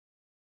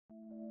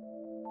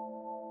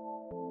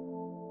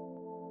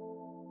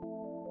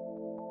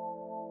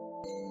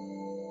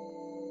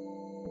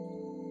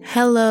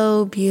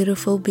Hello,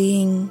 beautiful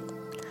being.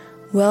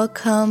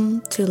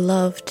 Welcome to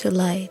Love to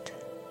Light,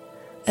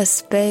 a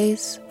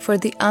space for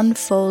the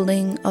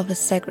unfolding of a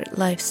sacred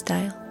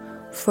lifestyle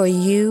for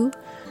you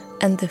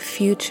and the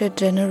future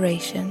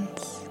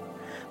generations.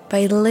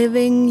 By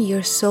living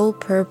your soul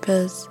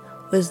purpose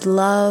with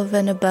love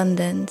and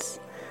abundance,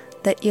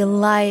 that your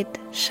light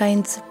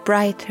shines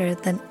brighter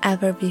than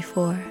ever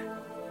before.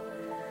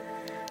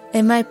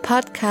 In my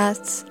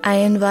podcasts, I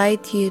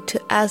invite you to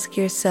ask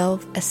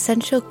yourself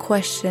essential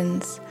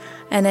questions,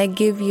 and I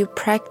give you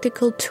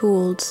practical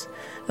tools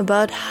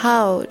about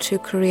how to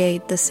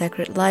create the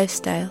sacred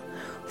lifestyle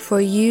for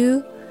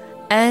you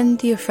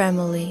and your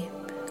family,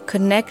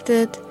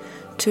 connected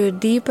to a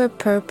deeper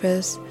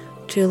purpose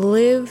to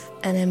live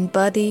and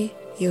embody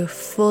your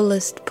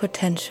fullest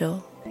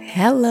potential.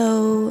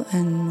 Hello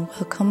and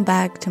welcome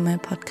back to my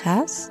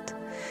podcast.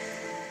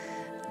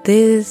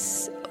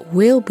 This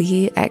will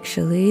be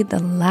actually the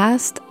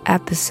last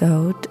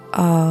episode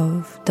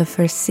of the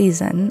first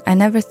season. I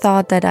never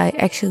thought that I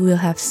actually will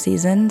have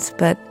seasons,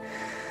 but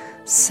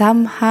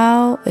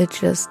somehow it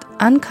just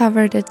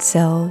uncovered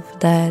itself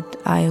that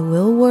I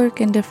will work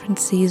in different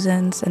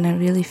seasons, and I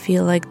really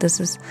feel like this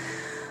is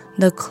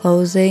the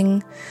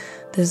closing.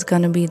 This is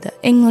going to be the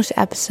English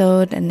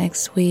episode, and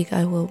next week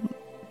I will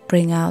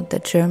bring out the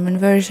German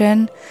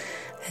version,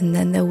 and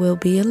then there will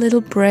be a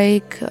little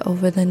break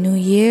over the new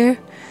year.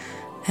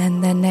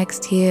 And then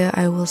next year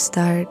I will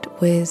start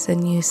with a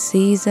new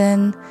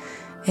season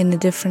in a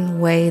different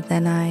way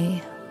than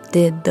I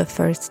did the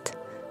first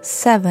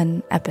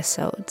 7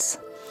 episodes.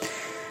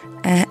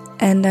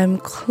 And I'm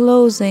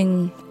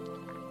closing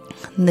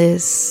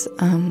this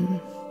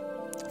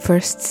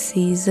first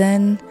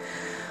season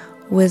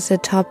with a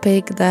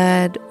topic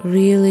that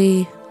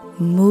really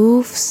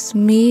moved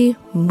me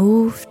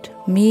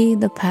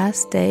the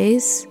past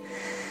days.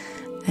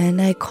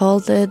 And I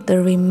called it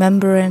the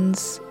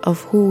remembrance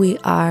of who we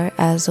are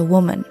as a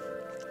woman.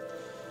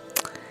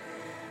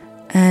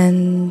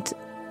 And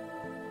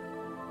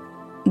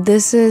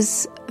this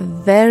is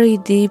very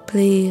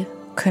deeply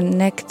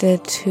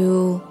connected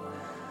to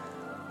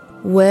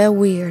where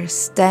we are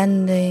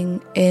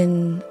standing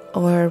in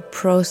our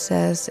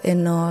process,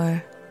 in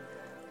our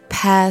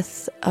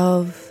path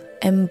of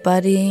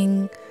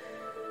embodying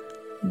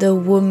the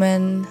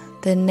woman,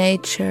 the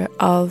nature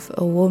of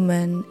a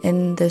woman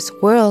in this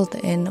world,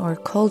 in our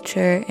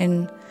culture,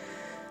 in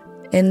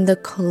the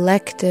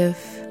collective,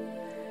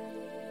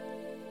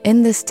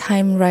 in this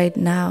time right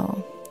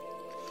now.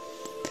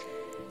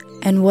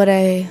 And what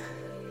I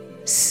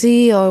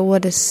see, or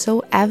what is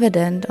so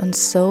evident on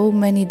so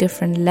many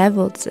different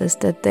levels, is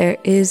that there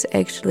is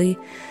actually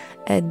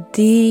a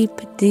deep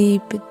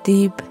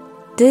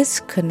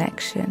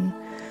disconnection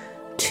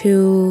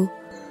to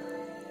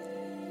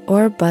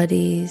our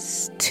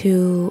bodies,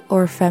 to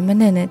our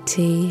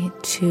femininity,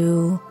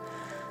 to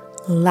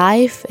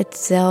life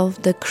itself,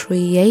 the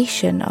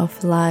creation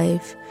of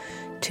life,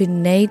 to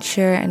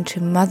nature and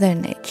to Mother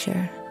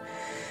Nature.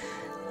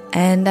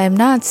 And I'm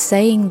not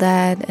saying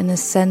that in a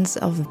sense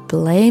of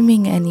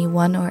blaming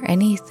anyone or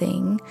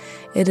anything.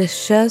 It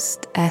is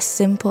just as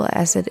simple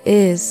as it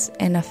is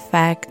in a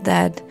fact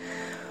that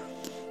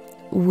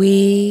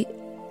we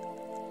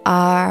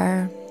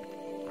are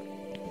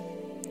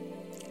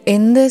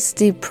in this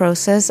deep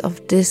process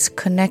of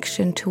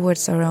disconnection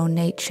towards our own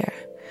nature.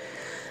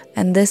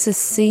 And this is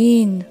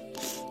seen,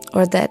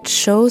 or that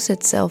shows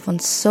itself on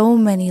so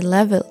many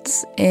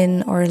levels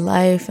in our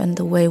life and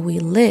the way we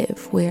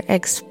live. We're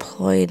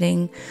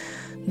exploiting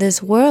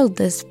this world,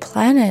 this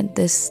planet,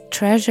 this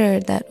treasure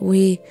that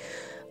we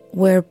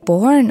were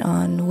born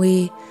on.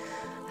 We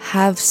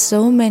have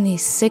so many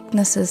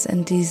sicknesses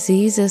and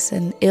diseases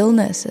and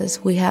illnesses.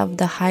 We have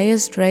the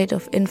highest rate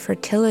of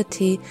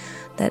infertility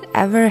that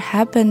ever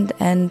happened,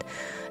 and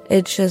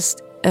it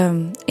just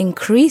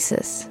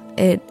increases.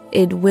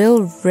 It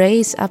will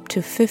raise up to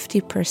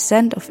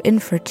 50% of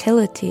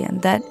infertility,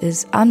 and that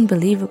is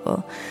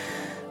unbelievable.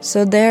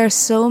 So there are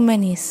so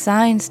many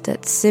signs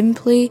that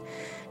simply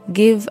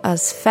give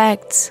us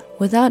facts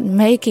without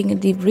making a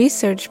deep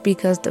research,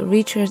 because the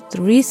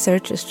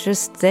research is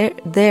just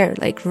there,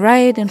 like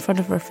right in front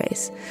of our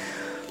face.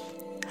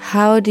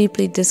 How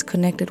deeply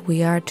disconnected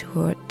we are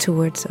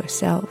towards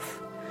ourselves.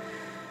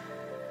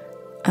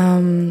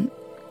 On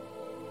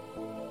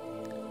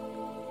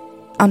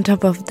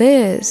top of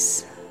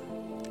this,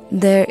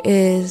 there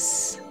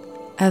is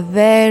a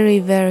very,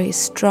 very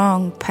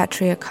strong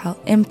patriarchal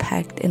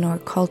impact in our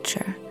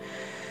culture.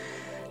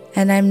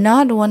 And I'm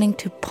not wanting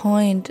to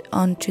point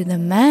onto the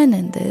man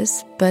in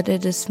this, but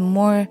it is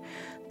more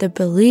the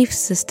belief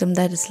system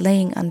that is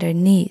laying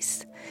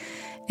underneath,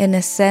 in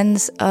a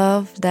sense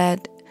of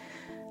that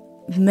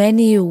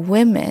many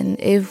women,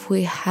 if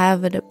we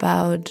have it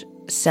about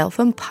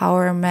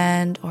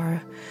self-empowerment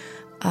or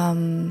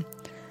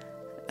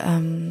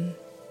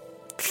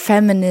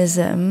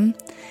feminism,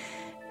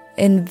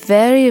 in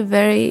very,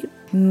 very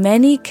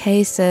many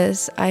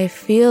cases, I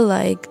feel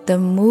like the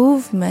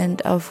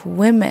movement of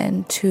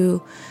women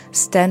to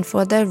stand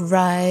for their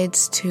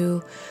rights,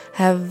 to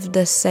have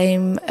the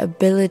same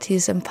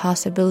abilities and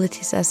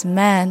possibilities as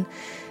men,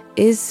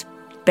 is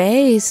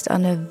based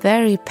on a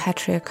very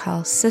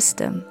patriarchal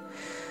system.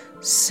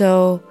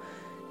 So,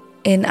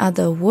 in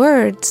other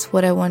words,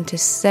 what I want to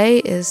say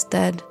is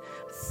that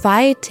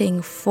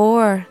fighting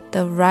for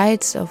the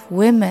rights of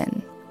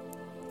women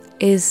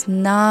is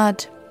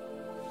not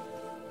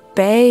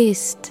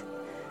based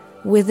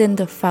within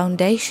the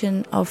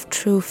foundation of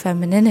true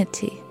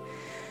femininity,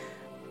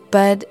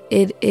 but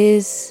it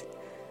is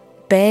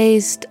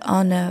based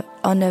on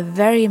a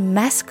very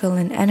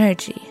masculine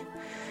energy.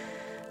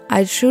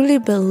 I truly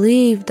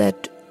believe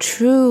that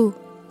true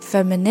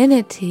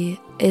femininity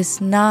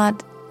is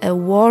not a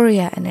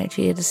warrior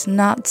energy. It is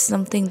not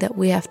something that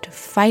we have to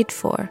fight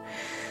for.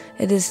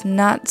 It is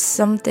not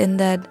something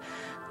that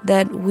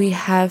we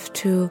have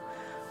to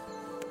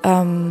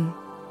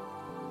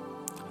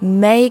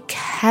make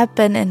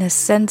happen in a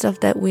sense of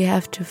that we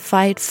have to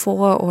fight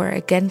for or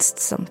against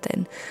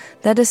something.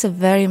 That is a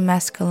very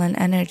masculine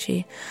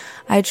energy.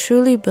 I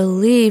truly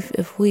believe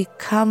if we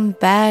come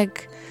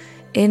back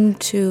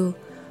into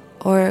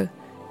or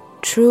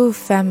true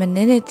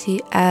femininity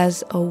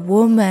as a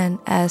woman,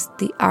 as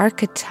the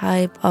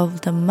archetype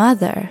of the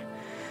mother,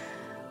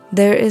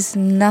 there is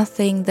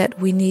nothing that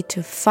we need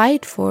to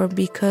fight for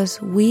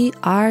because we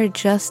are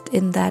just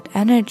in that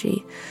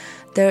energy.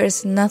 There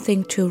is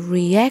nothing to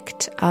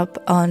react up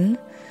on,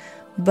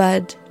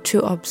 but to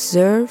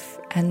observe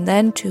and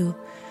then to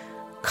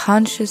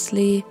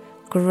consciously,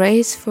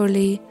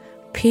 gracefully,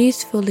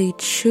 peacefully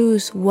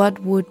choose what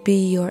would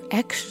be your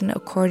action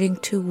according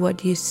to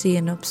what you see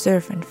and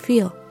observe and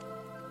feel.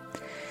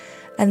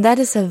 And that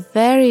is a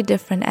very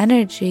different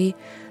energy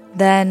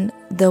than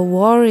the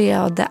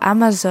warrior, the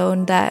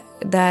Amazon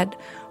that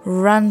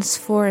runs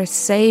for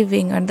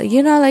saving, or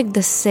like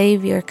the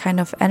savior kind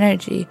of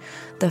energy,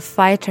 the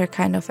fighter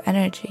kind of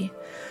energy.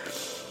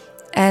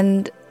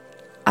 And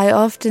I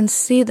often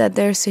see that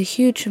there's a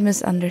huge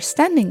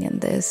misunderstanding in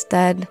this,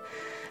 that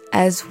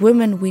as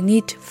women we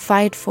need to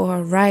fight for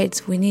our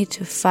rights, we need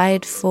to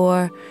fight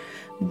for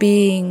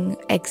being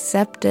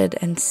accepted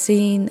and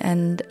seen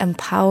and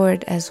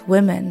empowered as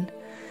women.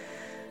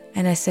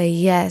 And I say,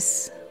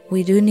 yes,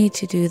 we do need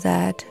to do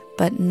that,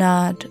 but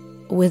not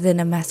within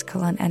a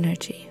masculine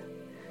energy.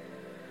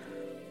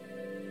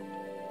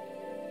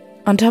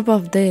 On top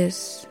of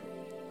this,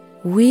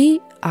 we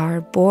are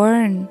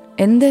born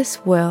in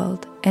this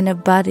world in a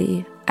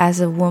body as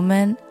a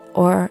woman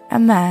or a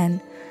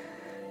man,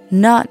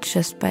 not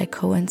just by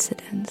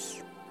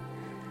coincidence.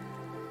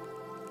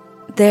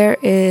 There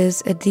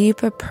is a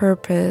deeper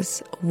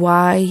purpose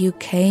why you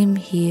came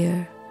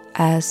here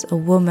as a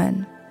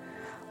woman,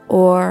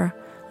 or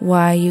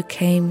why you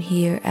came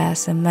here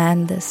as a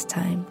man this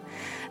time.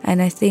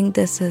 And I think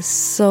this is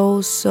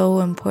so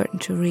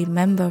important to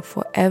remember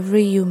for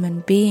every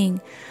human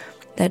being,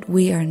 that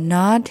we are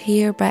not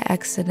here by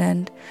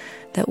accident,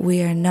 that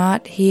we are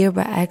not here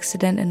by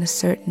accident in a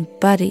certain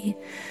body,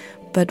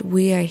 but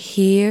we are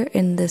here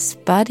in this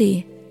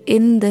body,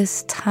 in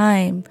this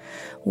time,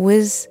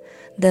 with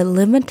the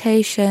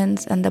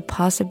limitations and the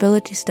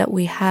possibilities that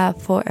we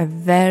have for a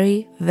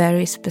very,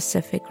 very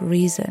specific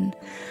reason.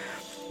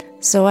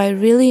 So I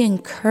really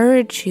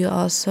encourage you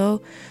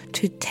also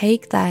to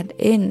take that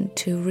in,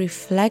 to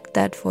reflect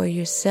that for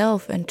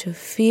yourself and to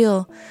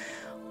feel,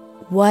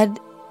 what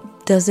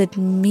does it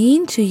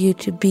mean to you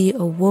to be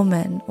a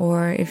woman?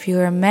 Or if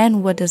you're a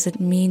man, what does it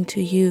mean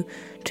to you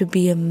to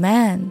be a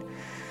man?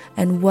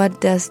 And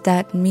what does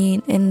that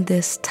mean in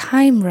this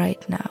time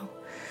right now?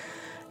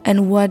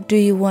 And what do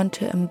you want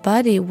to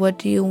embody? What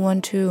do you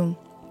want to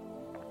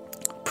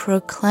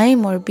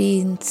proclaim or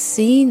be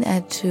seen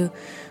as to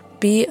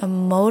be a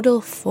model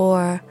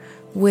for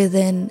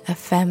within a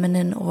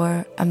feminine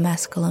or a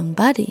masculine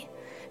body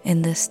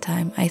in this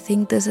time? I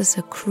think this is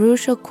a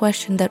crucial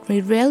question that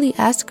we rarely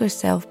ask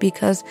ourselves,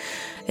 because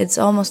it's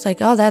almost like,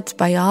 oh, that's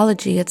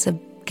biology, it's a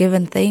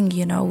given thing,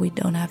 we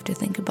don't have to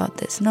think about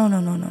this.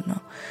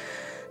 No.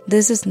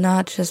 This is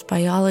not just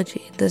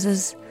biology. This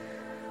is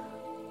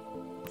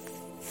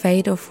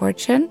fate or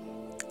fortune.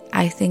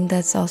 I think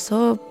that's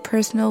also a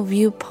personal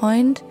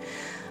viewpoint.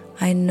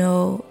 I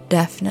know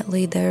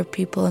definitely there are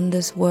people in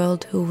this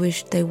world who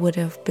wish they would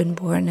have been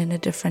born in a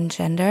different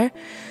gender.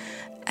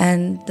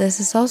 And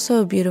this is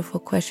also a beautiful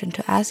question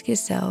to ask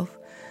yourself.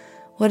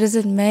 What does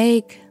it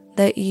make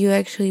that you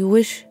actually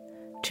wish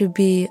to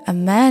be a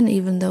man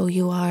even though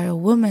you are a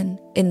woman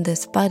in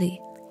this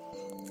body,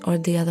 or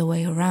the other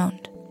way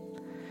around?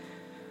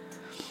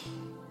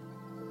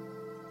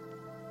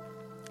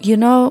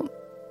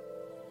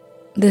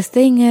 The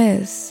thing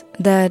is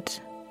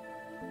that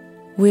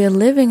we are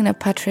living in a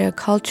patriarchal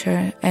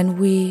culture and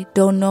we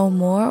don't know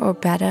more or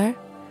better,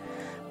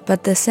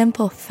 but the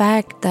simple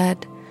fact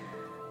that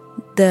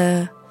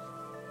the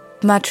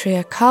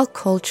matriarchal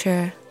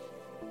culture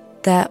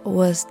that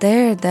was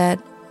there,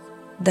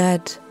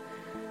 that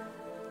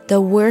the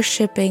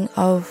worshipping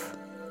of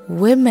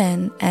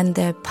women and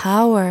their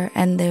power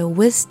and their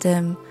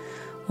wisdom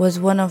was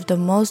one of the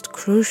most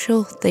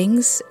crucial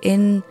things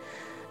in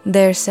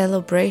their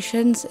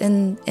celebrations,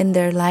 in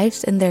their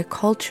lives, in their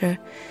culture,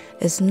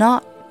 is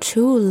not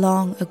too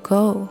long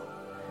ago.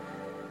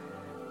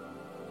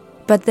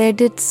 But they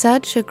did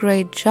such a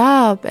great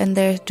job, and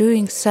they're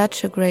doing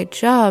such a great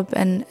job,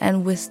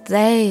 and with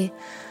they,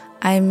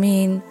 I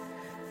mean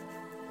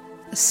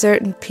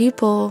certain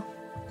people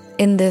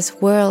in this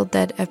world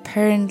that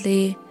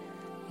apparently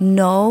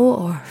know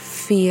or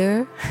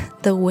fear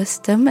the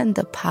wisdom and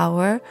the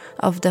power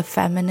of the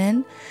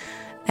feminine,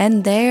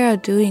 and they are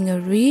doing a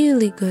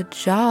really good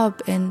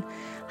job in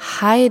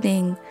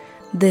hiding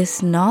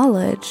this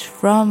knowledge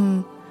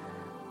from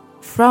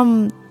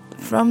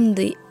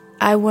the,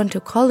 I want to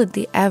call it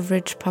the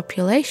average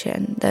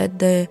population,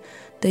 the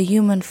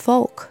human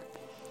folk.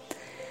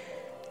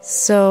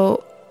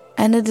 So,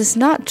 and it is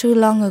not too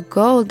long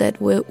ago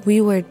that we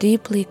were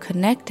deeply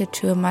connected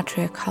to a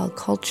matriarchal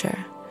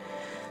culture,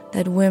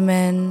 that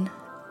women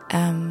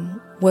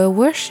were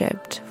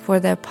worshipped for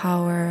their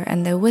power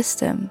and their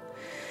wisdom,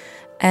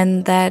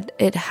 and that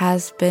it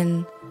has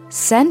been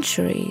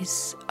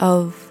centuries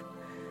of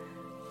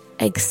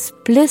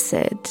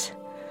explicit,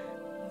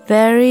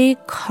 very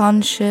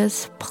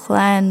conscious,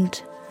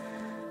 planned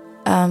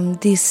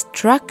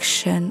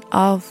destruction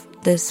of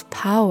this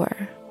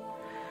power.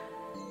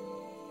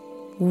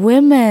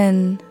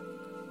 Women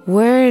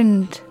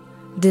weren't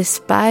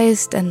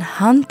despised and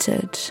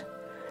hunted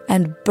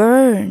and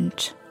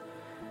burned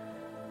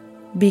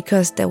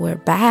because they were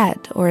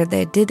bad or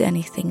they did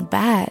anything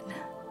bad.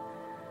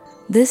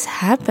 This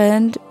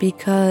happened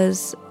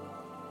because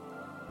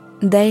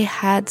they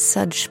had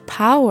such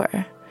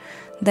power,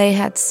 they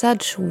had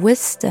such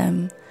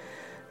wisdom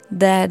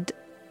that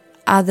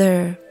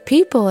other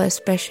people,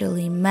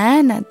 especially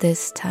men at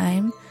this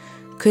time,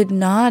 could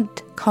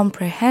not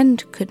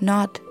comprehend, could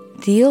not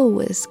deal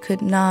with,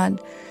 could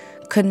not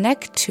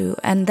connect to,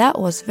 and that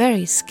was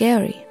very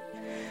scary.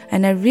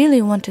 And I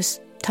really want to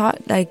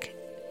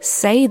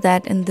say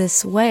that in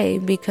this way,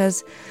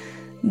 because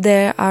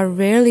there are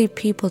rarely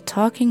people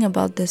talking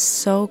about this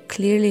so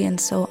clearly and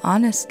so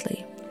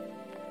honestly.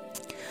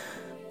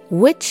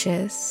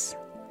 Witches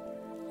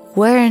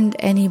weren't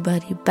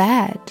anybody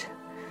bad.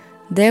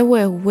 There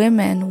were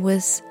women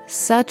with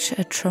such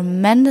a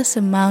tremendous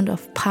amount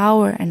of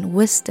power and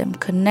wisdom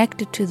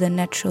connected to the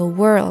natural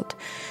world,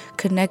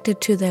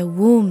 connected to their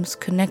wombs,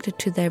 connected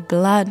to their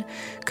blood,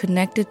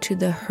 connected to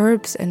the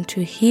herbs and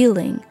to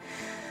healing,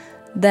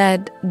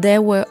 that they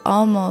were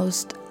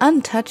almost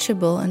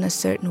untouchable in a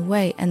certain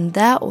way. And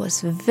that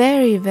was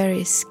very,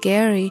 very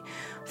scary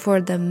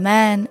for the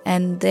men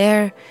and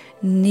their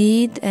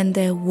need and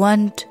their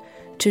want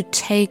to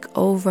take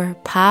over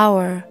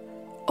power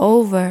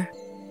over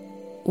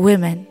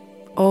women,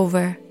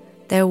 over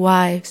their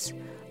wives,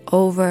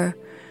 over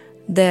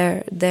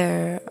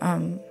their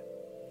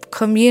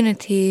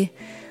community,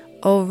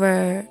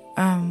 over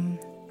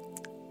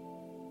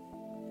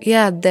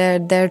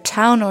their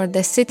town or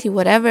the city,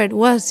 whatever it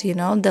was,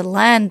 the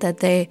land that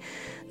they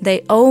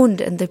owned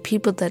and the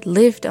people that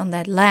lived on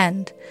that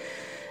land.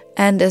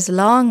 And as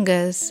long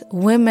as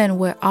women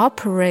were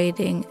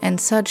operating in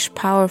such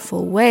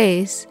powerful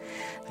ways,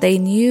 they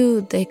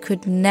knew they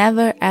could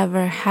never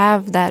ever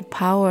have that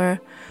power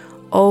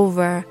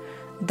over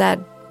that,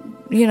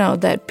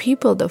 that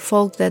people, the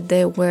folk that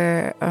they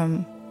were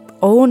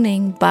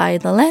owning by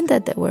the land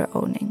that they were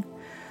owning.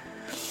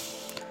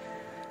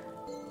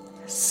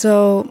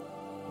 So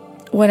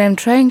what I'm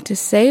trying to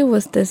say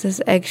with this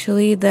is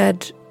actually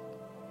that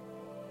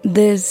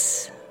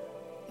this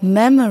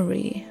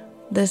memory,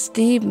 this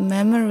deep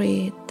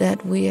memory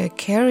that we are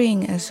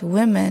carrying as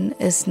women,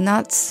 is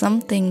not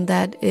something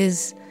that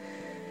is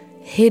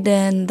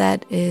hidden,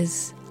 that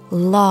is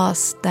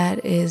lost,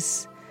 that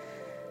is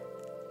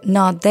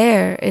not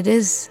there. It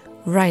is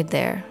right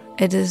there.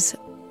 It is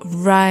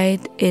right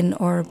in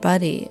our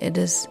body. It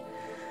is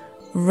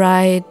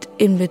right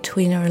in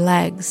between our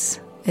legs.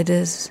 It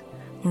is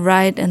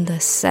right in the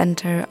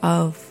center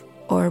of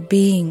our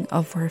being,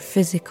 of our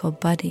physical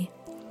body.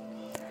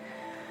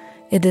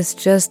 It is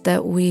just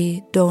that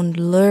we don't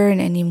learn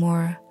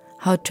anymore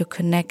how to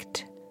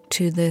connect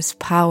to this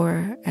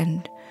power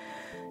and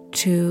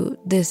to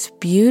this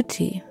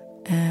beauty,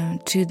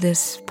 to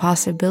this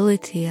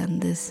possibility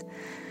and this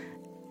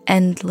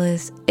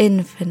endless,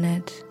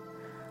 infinite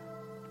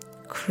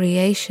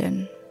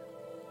creation.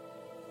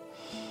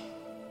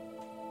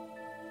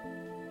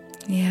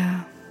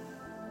 Yeah.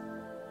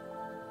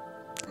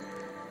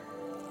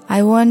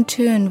 I want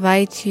to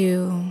invite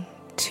you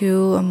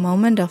to a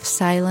moment of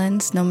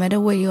silence, no matter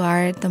where you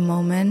are at the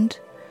moment,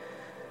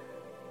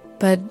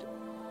 but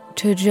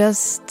to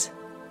just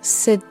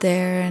sit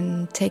there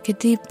and take a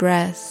deep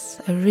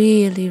breath, a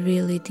really,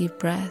 really deep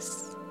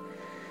breath,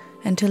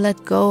 and to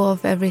let go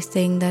of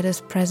everything that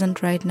is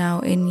present right now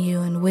in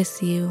you and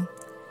with you,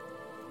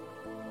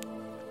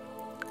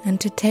 and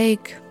to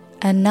take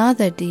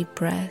another deep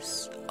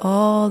breath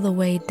all the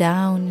way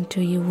down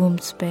into your womb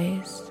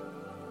space.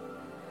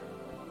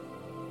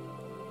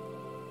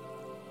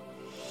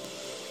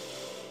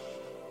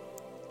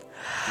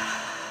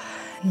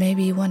 And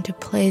maybe you want to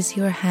place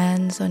your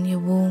hands on your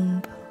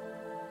womb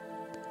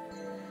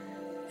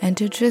and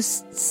to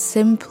just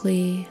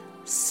simply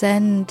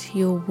send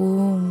your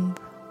womb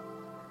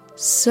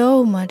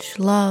so much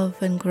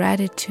love and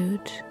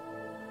gratitude.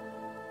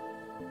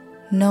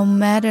 No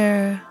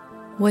matter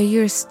where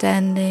you're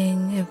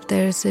standing, if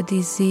there's a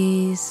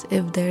disease,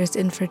 if there's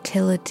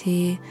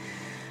infertility,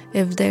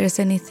 if there's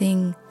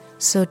anything,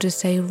 so to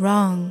say,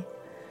 wrong,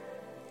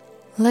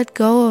 let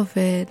go of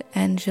it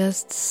and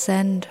just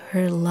send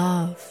her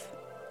love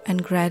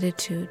and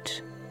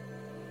gratitude.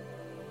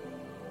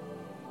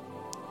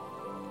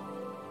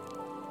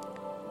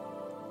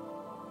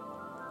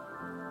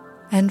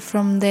 And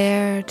from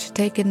there, to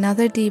take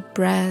another deep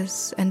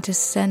breath and to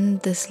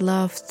send this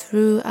love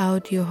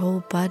throughout your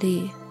whole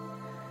body,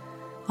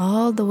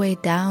 all the way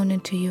down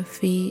into your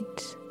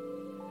feet,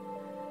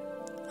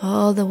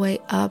 all the way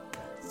up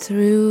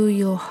through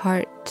your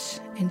heart,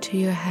 into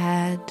your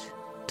head,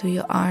 to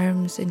your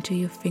arms, into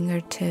your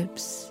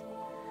fingertips.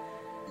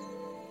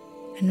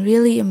 And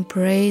really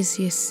embrace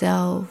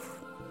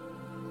yourself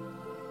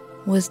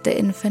with the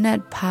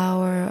infinite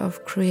power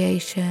of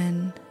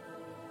creation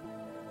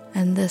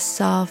and the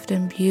soft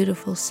and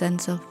beautiful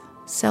sense of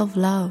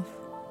self-love.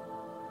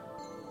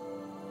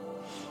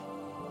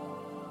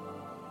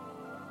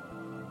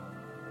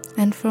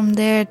 And from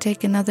there,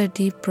 take another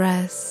deep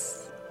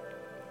breath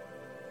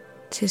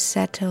to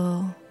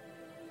settle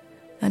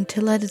and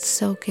to let it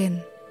soak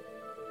in.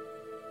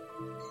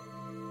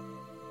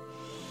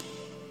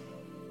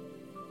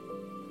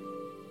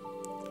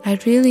 I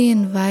really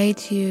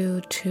invite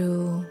you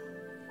to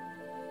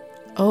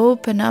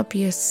open up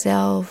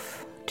yourself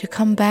to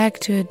come back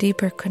to a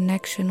deeper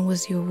connection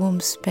with your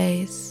womb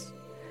space.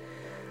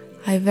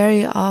 I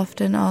very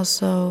often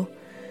also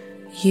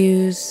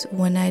use,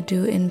 when I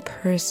do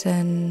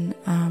in-person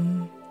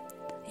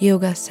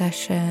yoga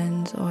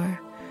sessions or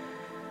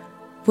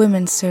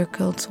women's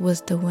circles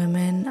with the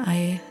women,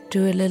 I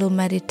do a little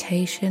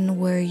meditation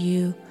where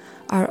you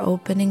are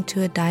opening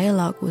to a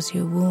dialogue with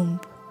your womb.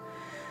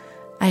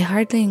 I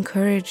heartily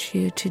encourage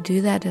you to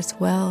do that as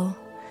well,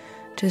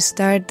 to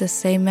start the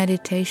same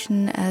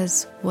meditation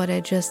as what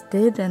I just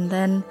did, and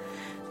then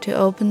to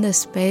open the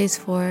space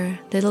for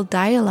little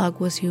dialogue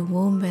with your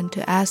womb and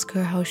to ask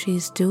her how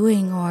she's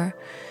doing, or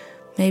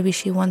maybe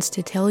she wants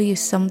to tell you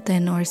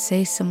something or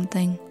say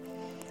something,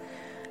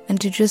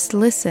 and to just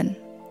listen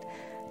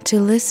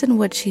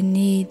what she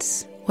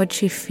needs, what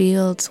she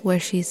feels, where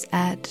she's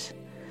at.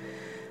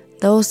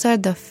 Those are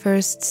the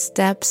first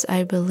steps,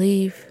 I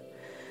believe,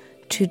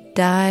 to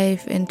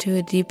dive into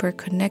a deeper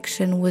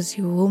connection with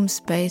your womb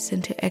space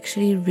and to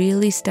actually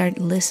really start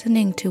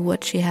listening to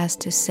what she has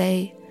to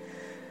say,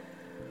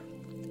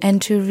 and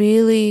to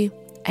really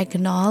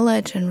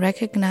acknowledge and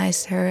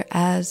recognize her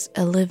as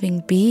a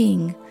living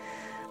being,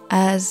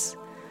 as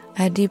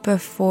a deeper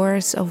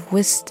force of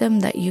wisdom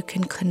that you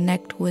can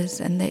connect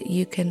with, and that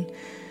you can,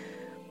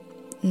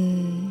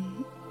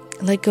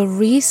 like a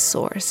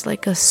resource,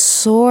 like a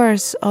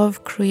source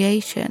of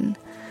creation,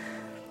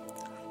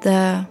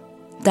 the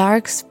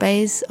dark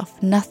space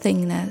of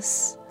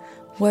nothingness,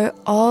 where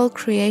all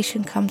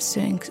creation comes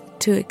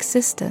to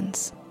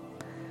existence.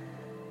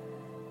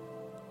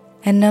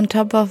 And on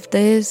top of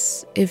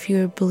this, if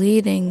you're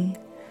bleeding,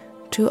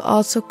 to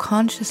also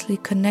consciously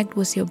connect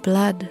with your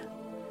blood,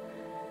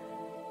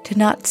 to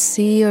not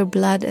see your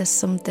blood as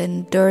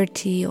something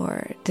dirty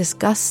or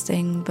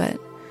disgusting, but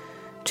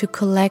to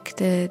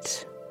collect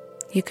it.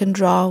 You can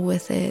draw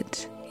with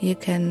it, you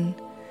can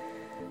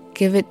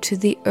give it to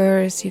the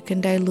earth, you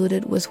can dilute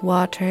it with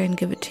water and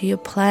give it to your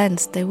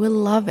plants. They will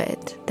love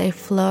it, they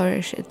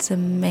flourish, it's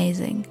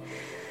amazing.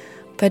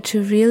 But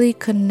to really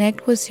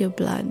connect with your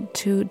blood,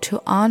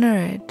 to honor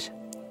it,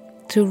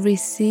 to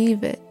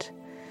receive it.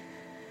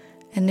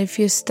 And if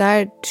you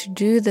start to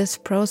do this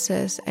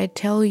process, I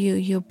tell you,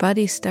 your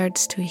body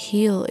starts to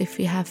heal. If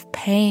you have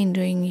pain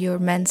during your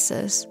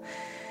menses,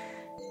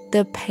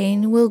 the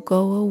pain will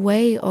go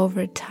away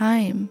over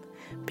time,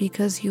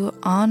 because you're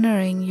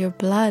honoring your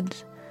blood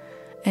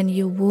and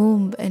your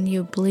womb and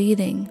your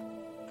bleeding.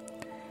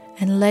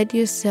 And let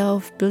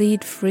yourself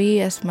bleed free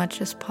as much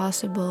as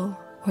possible,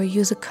 or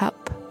use a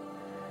cup,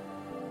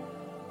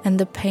 and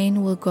the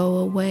pain will go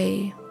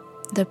away.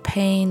 The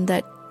pain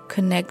that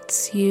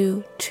connects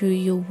you to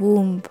your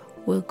womb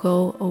will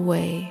go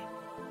away.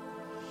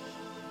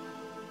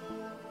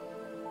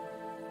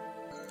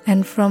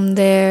 And from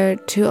there,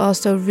 to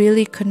also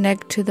really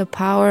connect to the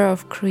power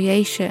of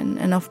creation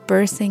and of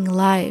birthing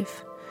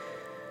life.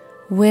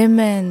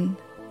 Women,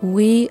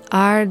 we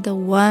are the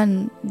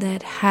one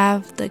that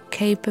have the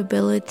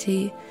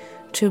capability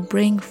to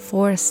bring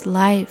forth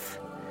life,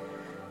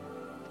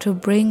 to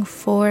bring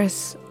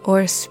forth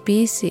our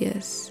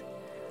species.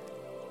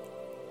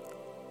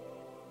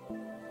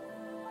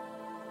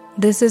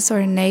 This is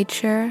our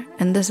nature,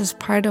 and this is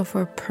part of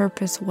our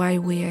purpose why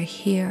we are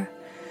here.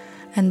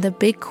 And the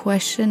big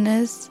question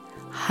is,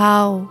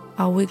 how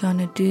are we going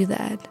to do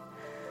that?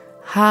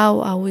 How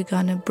are we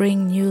going to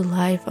bring new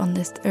life on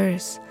this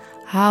earth?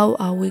 How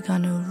are we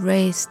going to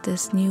raise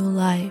this new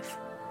life?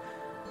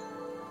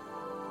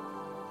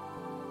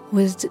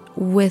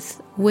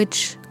 with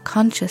which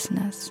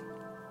consciousness.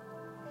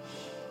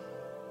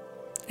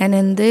 And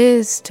in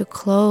this, to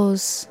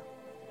close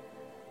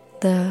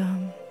the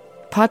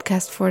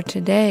podcast for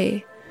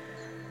today,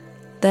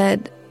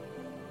 that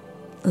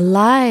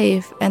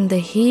life and the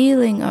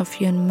healing of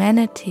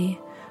humanity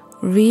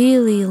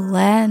really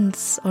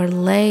lands or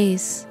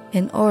lays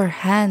in our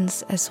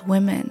hands as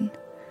women.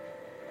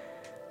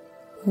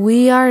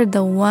 We are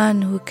the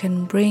one who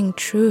can bring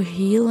true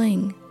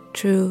healing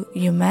through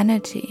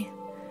humanity.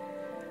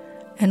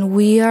 And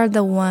we are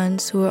the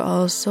ones who are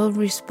also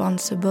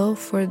responsible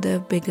for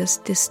the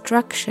biggest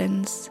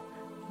destructions,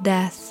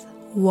 death,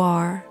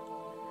 war.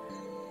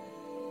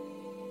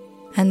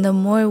 And the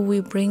more we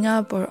bring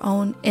up our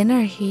own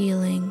inner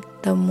healing,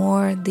 the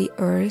more the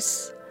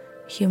earth,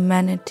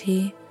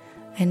 humanity,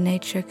 and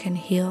nature can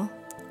heal.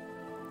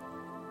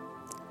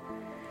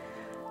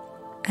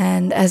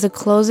 And as a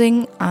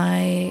closing,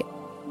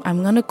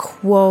 I'm going to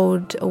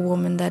quote a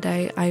woman that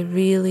I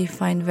really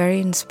find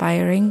very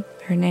inspiring.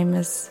 Her name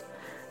is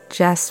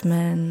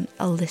Jasmine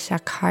Alicia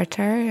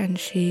Carter, and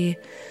you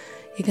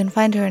can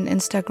find her on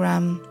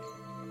Instagram,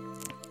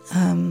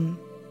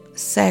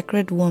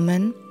 Sacred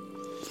Woman.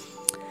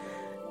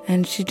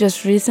 And she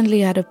just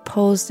recently had a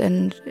post,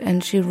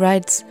 and she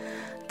writes,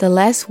 "The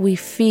less we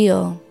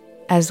feel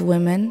as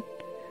women,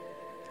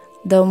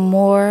 the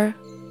more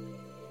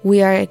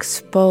we are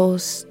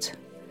exposed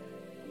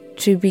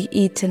to be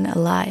eaten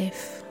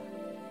alive."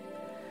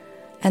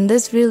 And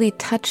this really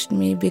touched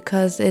me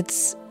because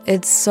it's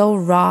so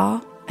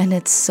raw and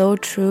it's so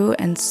true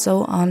and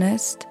so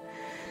honest.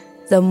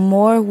 The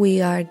more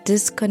we are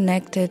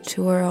disconnected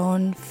to our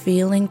own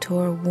feeling, to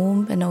our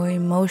womb and our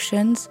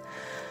emotions,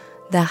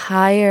 the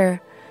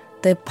higher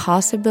the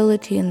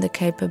possibility and the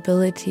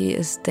capability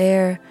is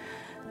there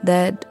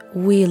that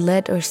we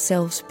let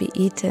ourselves be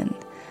eaten,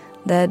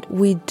 that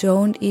we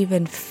don't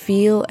even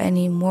feel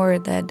anymore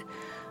that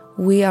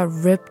we are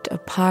ripped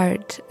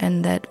apart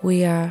and that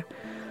we are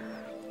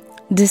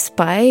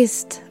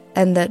despised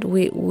and that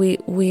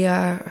we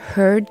are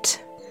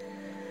hurt.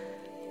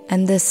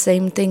 And the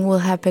same thing will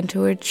happen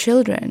to our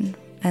children.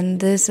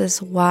 And this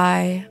is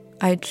why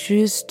I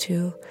choose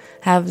to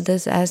have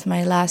this as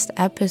my last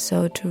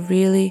episode, to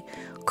really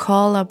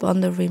call up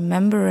on the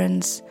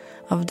remembrance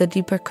of the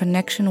deeper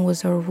connection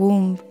with our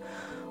womb,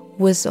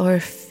 with our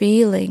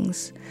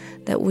feelings,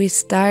 that we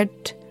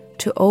start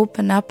to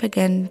open up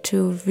again,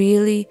 to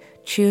really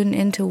tune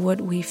into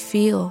what we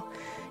feel,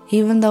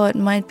 even though it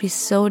might be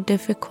so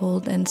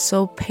difficult and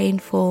so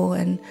painful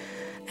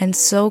and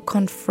so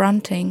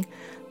confronting.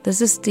 This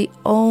is the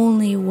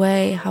only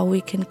way how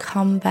we can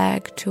come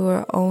back to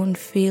our own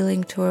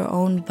feeling, to our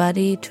own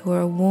body, to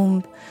our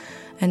womb,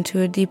 and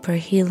to a deeper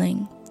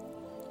healing.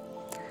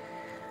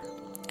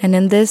 And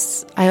in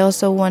this, I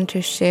also want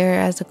to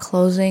share as a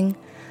closing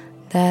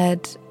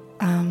that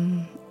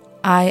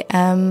I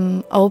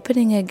am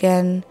opening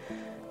again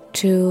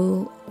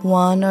to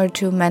 1 or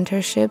 2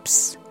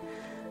 mentorships,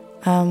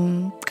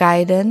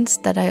 guidance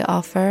that I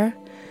offer.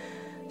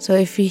 So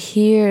if you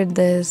hear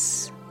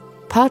this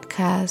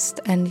podcast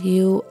and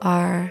you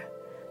are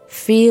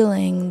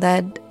feeling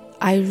that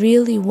I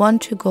really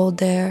want to go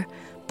there,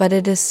 but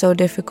it is so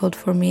difficult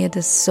for me, it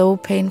is so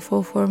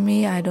painful for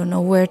me, I don't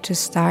know where to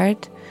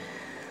start,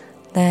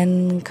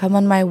 then come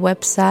on my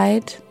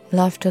website,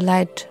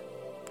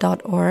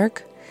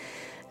 lovetolight.org,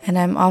 and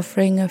I'm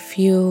offering a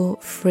few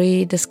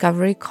free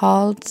discovery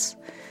calls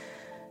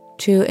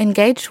to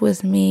engage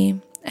with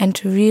me and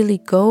to really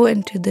go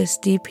into this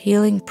deep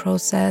healing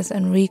process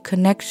and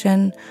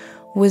reconnection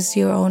with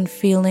your own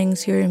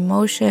feelings, your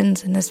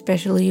emotions, and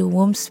especially your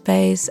womb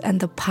space and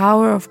the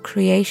power of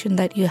creation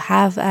that you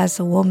have as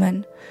a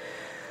woman.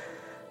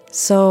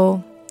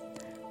 So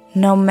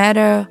no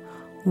matter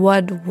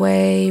what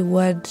way,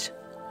 what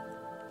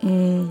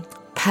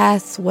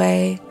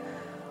pathway,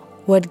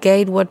 what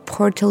gate, what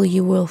portal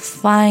you will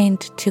find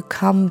to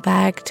come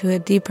back to a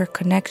deeper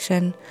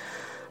connection,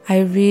 I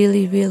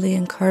really, really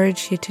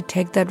encourage you to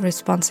take that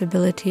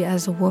responsibility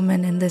as a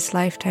woman in this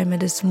lifetime.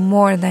 It is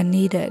more than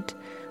needed.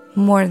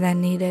 More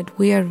than needed.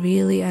 We are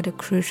really at a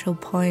crucial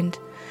point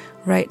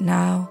right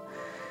now.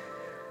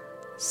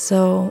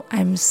 So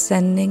I'm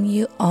sending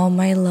you all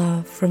my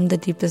love from the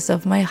deepest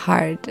of my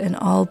heart and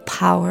all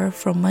power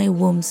from my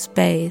womb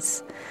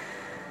space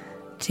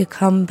to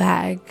come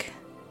back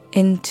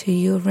into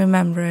your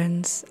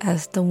remembrance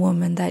as the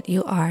woman that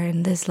you are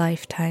in this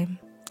lifetime.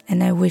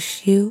 And I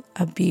wish you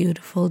a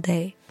beautiful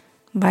day.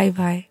 Bye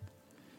bye.